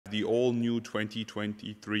the all-new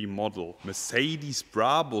 2023 model Mercedes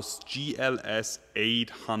Brabus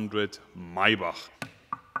GLS800 Maybach.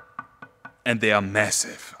 And they are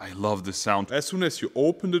massive. I love the sound. As soon as you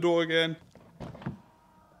open the door again,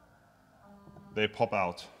 they pop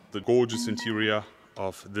out. The gorgeous interior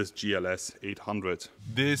of this GLS800.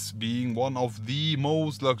 This being one of the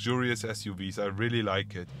most luxurious SUVs. I really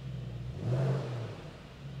like it.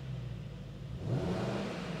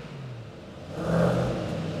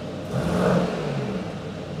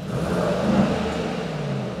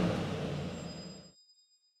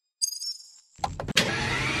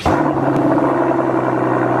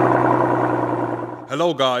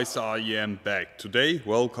 Hello guys, I am back today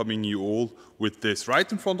welcoming you all with this.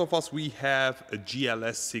 Right in front of us we have a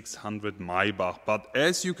GLS600 Maybach, but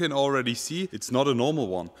as you can already see, it's not a normal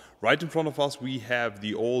one. Right in front of us we have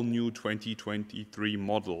the all-new 2023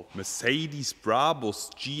 model Mercedes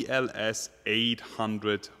Brabus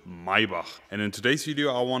GLS800 Maybach. And in today's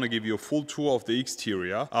video I want to give you a full tour of the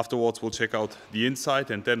exterior. Afterwards we'll check out the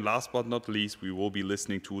inside, and then last but not least we will be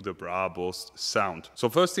listening to the Brabus sound. So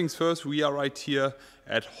first things first, we are right here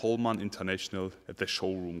at Holman International at the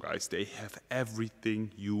showroom, guys. They have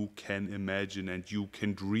everything you can imagine and you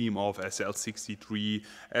can dream of. SL63,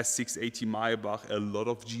 S680 Maybach, a lot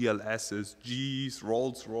of GLSs, Gs,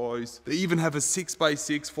 Rolls Royce. They even have a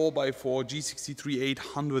 6x6, 4x4, G63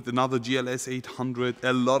 800, another GLS 800,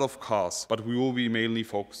 a lot of cars. But we will be mainly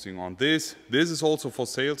focusing on this. This is also for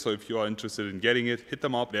sale, so if you are interested in getting it, hit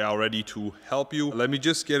them up. They are ready to help you. Let me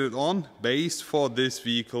just get it on. Base for this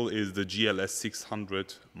vehicle is the GLS600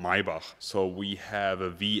 Maybach. So we have a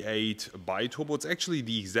V8 biturbo. It's actually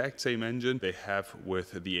the exact same engine they have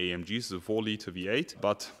with the AMGs, it's a 4-liter V8,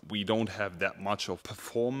 but we don't have that much of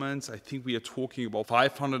performance. I think we are talking about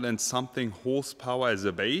 500 and something horsepower as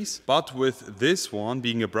a base. But with this one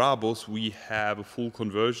being a Brabus, we have a full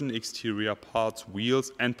conversion, exterior parts,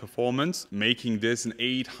 wheels and performance, making this an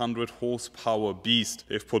 800 horsepower beast.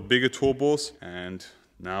 They've put bigger turbos, and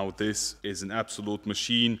now this is an absolute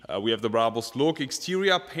machine. We have the Brabus look.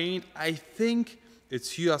 Exterior paint, I think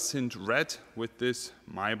it's hyacinth red with this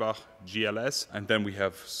Maybach GLS. And then we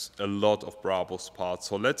have a lot of Brabus parts.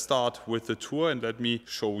 So let's start with the tour and let me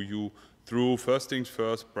show you through. First things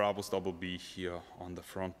first, Brabus double B here on the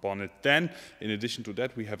front bonnet. Then, in addition to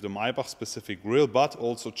that, we have the Maybach specific grille, but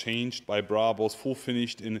also changed by Brabus, full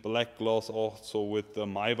finished in black gloss, also with the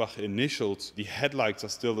Maybach initials. The headlights are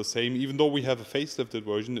still the same, even though we have a facelifted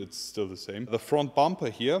version, it's still the same. The front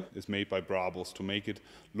bumper here is made by Brabus to make it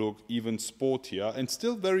look even sportier and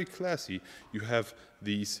still very classy. You have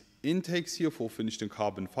these intakes here, full finished in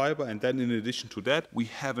carbon fiber, and then in addition to that, we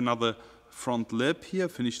have another front lip here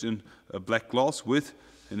finished in black gloss with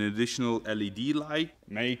an additional LED light,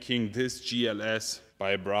 making this GLS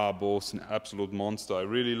by Brabus an absolute monster. I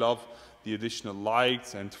really love the additional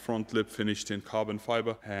lights and front lip finished in carbon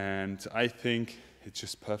fiber, and I think it's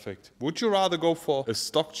just perfect. Would you rather go for a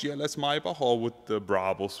stock GLS Maybach or with the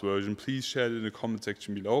Brabus version? Please share it in the comment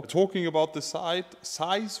section below. Talking about the side,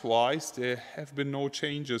 size-wise, there have been no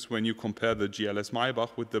changes when you compare the GLS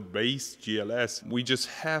Maybach with the base GLS. We just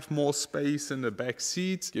have more space in the back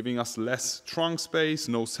seats, giving us less trunk space.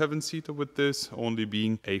 No 7-seater with this, only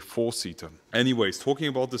being a 4-seater. Anyways, talking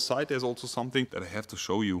about the side, there's also something that I have to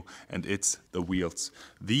show you, and it's the wheels.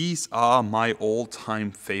 These are my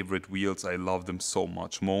all-time favorite wheels. I love them so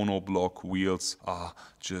much. Monoblock wheels are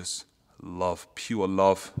just love, pure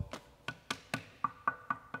love.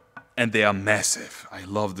 And they are massive. I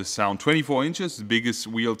love the sound. 24 inches, the biggest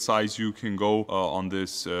wheel size you can go on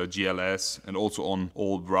this GLS, and also on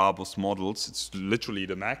all Brabus models. It's literally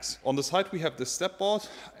the max. On the side we have the step board.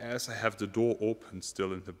 As I have the door open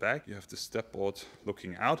still in the back, you have the step board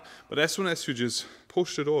looking out. But as soon as you just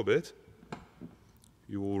push the door a bit,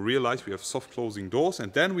 you will realize we have soft closing doors,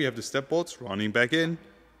 and then we have the step boards running back in.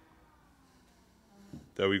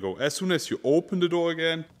 There we go. As soon as you open the door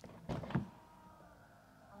again,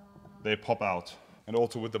 they pop out. And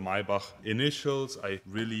also with the Maybach initials, I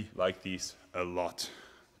really like these a lot.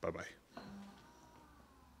 Bye-bye.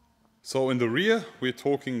 So in the rear, we're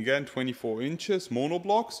talking again 24 inches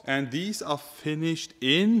monoblocks, and these are finished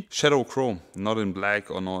in shadow chrome, not in black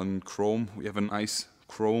or not in chrome. We have a nice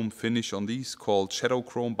chrome finish on these called Shadow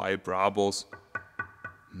Chrome by Brabus.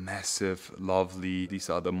 Massive, lovely. These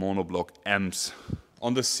are the monoblock M's.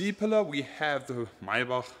 On the C-pillar we have the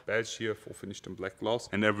Maybach badge here, full finished in black gloss,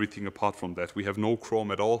 and everything apart from that. We have no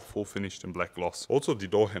chrome at all, full finished in black gloss. Also the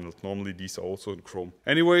door handles, normally these are also in chrome.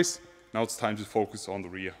 Anyways, now it's time to focus on the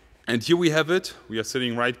rear. And here we have it. We are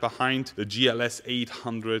sitting right behind the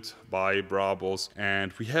GLS800 by Brabus,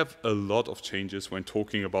 and we have a lot of changes when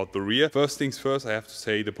talking about the rear. First things first, I have to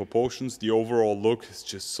say the proportions, the overall look is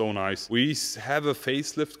just so nice. We have a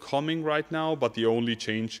facelift coming right now, but the only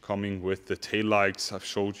change coming with the taillights I've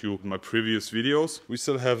showed you in my previous videos. We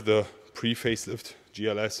still have the pre-facelift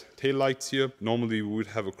GLS taillights here. Normally we would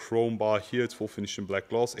have a chrome bar here. It's full finished in black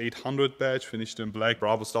gloss. 800 badge finished in black.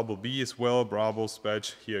 Brabus BB as well. Brabus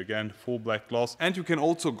badge here again, full black gloss. And you can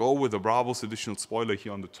also go with a Brabus additional spoiler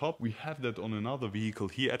here on the top. We have that on another vehicle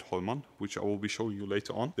here at Hollmann, which I will be showing you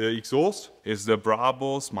later on. The exhaust is the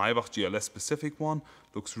Brabus Maybach GLS specific one.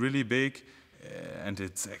 Looks really big and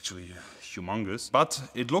it's actually humongous. But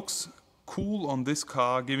it looks cool on this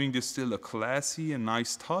car, giving this still a classy and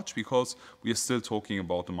nice touch, because we are still talking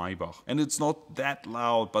about the Maybach. And it's not that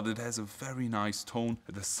loud, but it has a very nice tone.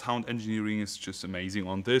 The sound engineering is just amazing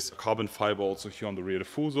on this. Carbon fiber also here on the rear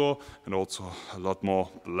diffusor, and also a lot more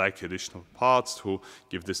black additional parts to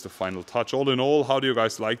give this the final touch. All in all, how do you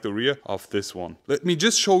guys like the rear of this one? Let me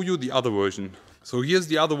just show you the other version. So here's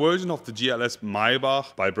the other version of the GLS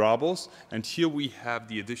Maybach by Brabus, and here we have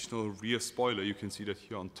the additional rear spoiler. You can see that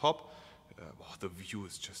here on top. Wow, the view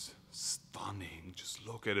is just stunning. Just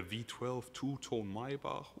look at a V12 two-tone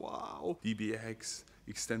Maybach. Wow. DBX,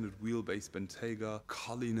 extended wheelbase Bentayga,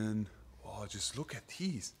 Cullinan. Wow, just look at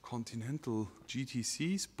these Continental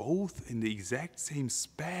GTCs, both in the exact same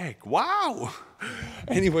spec. Wow.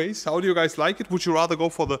 Anyways, how do you guys like it? Would you rather go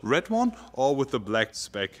for the red one or with the black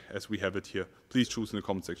spec as we have it here? Please choose in the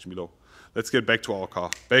comment section below. Let's get back to our car.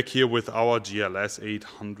 Back here with our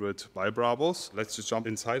GLS800 by Brabus. Let's just jump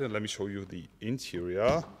inside and let me show you the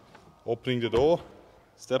interior. Opening the door,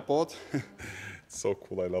 step board. It's so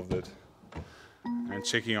cool, I love that. And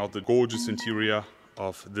checking out the gorgeous interior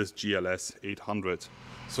of this GLS800.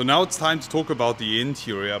 So now it's time to talk about the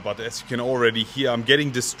interior, but as you can already hear, I'm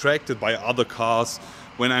getting distracted by other cars.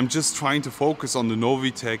 When I'm just trying to focus on the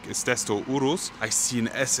Novitec Estesto Urus, I see an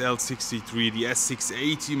SL63, the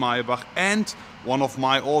S680 Maybach, and one of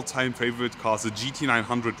my all-time favorite cars, the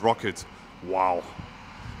GT900 Rocket. Wow.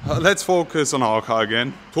 Let's focus on our car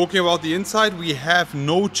again. Talking about the inside, we have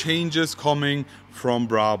no changes coming from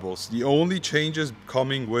Brabus. The only changes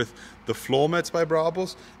coming with the floor mats by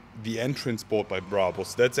Brabus, the entrance board by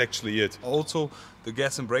Brabus. That's actually it. Also, the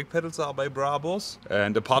gas and brake pedals are by Brabus.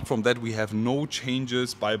 And apart from that, we have no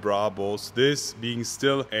changes by Brabus. This being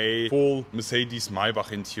still a full Mercedes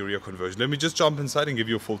Maybach interior conversion. Let me just jump inside and give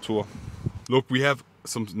you a full tour. Look, we have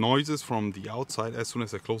some noises from the outside as soon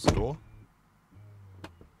as I close the door.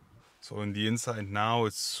 So in the inside now,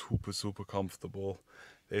 it's super comfortable.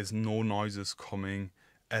 There's no noises coming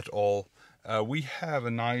at all. We have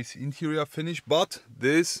a nice interior finish, but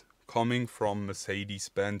this coming from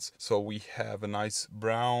Mercedes-Benz. So we have a nice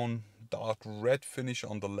brown, dark red finish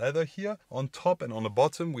on the leather here on top, and on the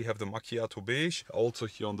bottom we have the macchiato beige. Also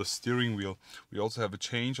here on the steering wheel, we also have a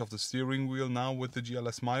change of the steering wheel now with the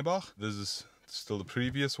GLS Maybach. This is still the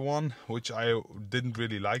previous one, which I didn't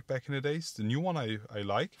really like back in the days. The new one I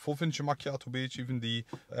like. Full finish in macchiato beige, even the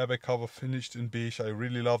airbag cover finished in beige. I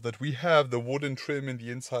really love that. We have the wooden trim in the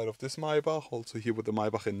inside of this Maybach, also here with the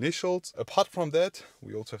Maybach initials. Apart from that,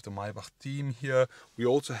 we also have the Maybach theme here. We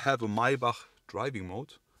also have a Maybach driving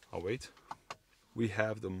mode. Oh wait. We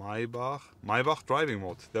have the Maybach driving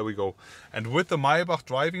mode. There we go. And with the Maybach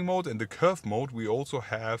driving mode and the curve mode, we also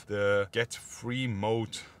have the get free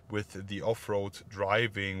mode with the off-road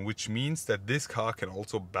driving, which means that this car can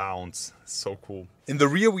also bounce. So cool. In the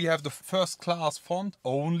rear we have the first class font,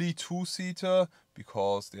 only two-seater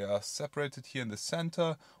because they are separated here in the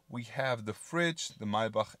center. We have the fridge, the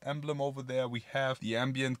Maybach emblem over there. We have the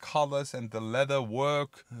ambient colors and the leather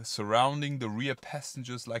work surrounding the rear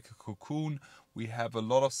passengers like a cocoon. We have a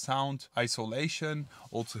lot of sound isolation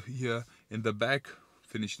also here in the back,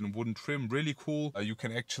 finished in wooden trim, really cool. You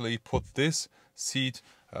can actually put this seat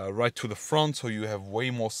right to the front, so you have way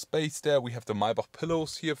more space there. We have the Maybach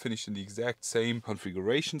pillows here, finished in the exact same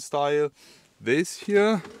configuration style. This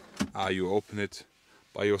here, you open it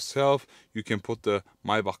by yourself. You can put the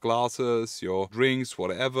Maybach glasses, your drinks,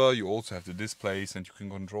 whatever. You also have the displays and you can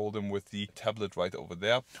control them with the tablet right over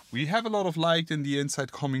there. We have a lot of light in the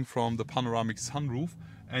inside coming from the panoramic sunroof.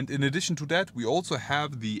 And in addition to that, we also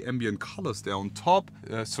have the ambient colors there on top.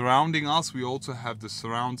 Surrounding us, we also have the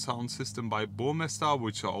surround sound system by Burmester,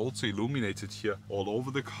 which are also illuminated here all over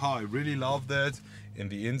the car. I really love that. In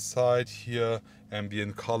the inside here,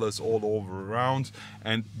 ambient colors all over around.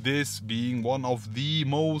 And this being one of the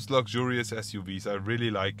most luxurious SUVs, I really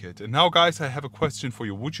like it. And now guys, I have a question for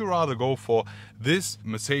you. Would you rather go for this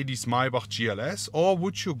Mercedes Maybach GLS, or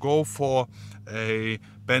would you go for a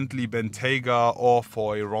Bentley Bentayga or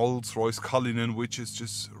for a Rolls-Royce Cullinan, which is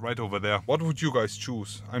just right over there. What would you guys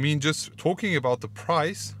choose? I mean, just talking about the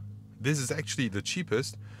price, this is actually the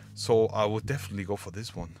cheapest, so I would definitely go for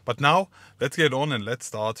this one. But now let's get on and let's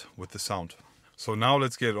start with the sound. So now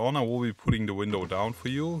let's get on. I will be putting the window down for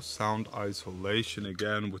you. Sound isolation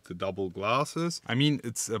again with the double glasses. I mean,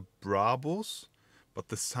 it's a Brabus, but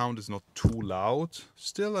the sound is not too loud.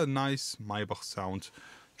 Still a nice Maybach sound.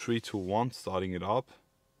 3, 2, 1, starting it up.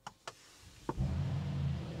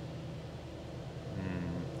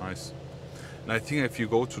 Nice. And I think if you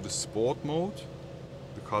go to the sport mode,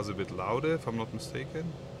 the car's a bit louder if I'm not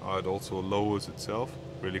mistaken. It also lowers itself.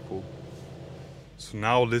 Really cool. So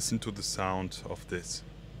now listen to the sound of this.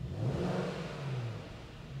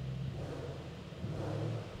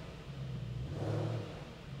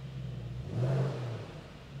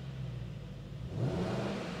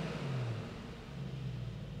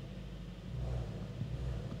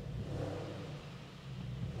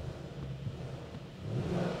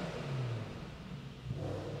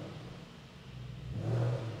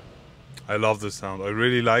 I love the sound, I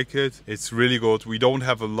really like it. It's really good. We don't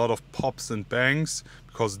have a lot of pops and bangs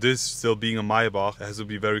because this, still being a Maybach, has to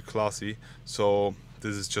be very classy. So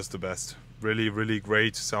this is just the best. Really, really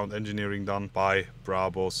great sound engineering done by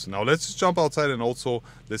Brabus. Now let's just jump outside and also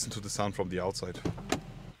listen to the sound from the outside.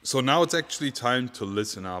 So now it's actually time to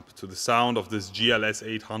listen up to the sound of this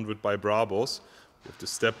GLS800 by Brabus. With the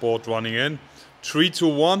step board running in. 3, 2,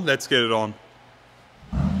 1, let's get it on.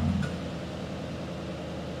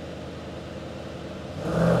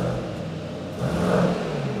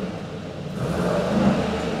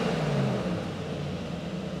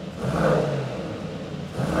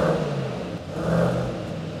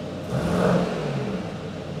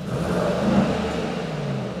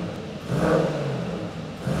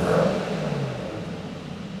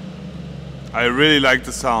 I really like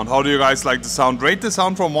the sound. How do you guys like the sound? Rate the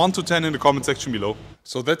sound from 1 to 10 in the comment section below.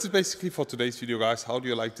 So that's it basically for today's video, guys. How do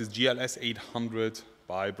you like this GLS800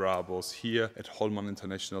 by Brabus here at Hollmann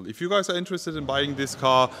International? If you guys are interested in buying this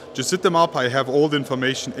car, just hit them up. I have all the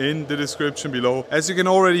information in the description below. As you can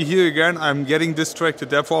already hear again, I'm getting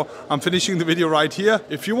distracted. Therefore, I'm finishing the video right here.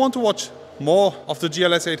 If you want to watch more of the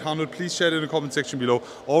GLS800, please share it in the comment section below.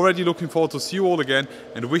 Already looking forward to see you all again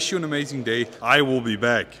and wish you an amazing day. I will be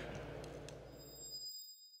back.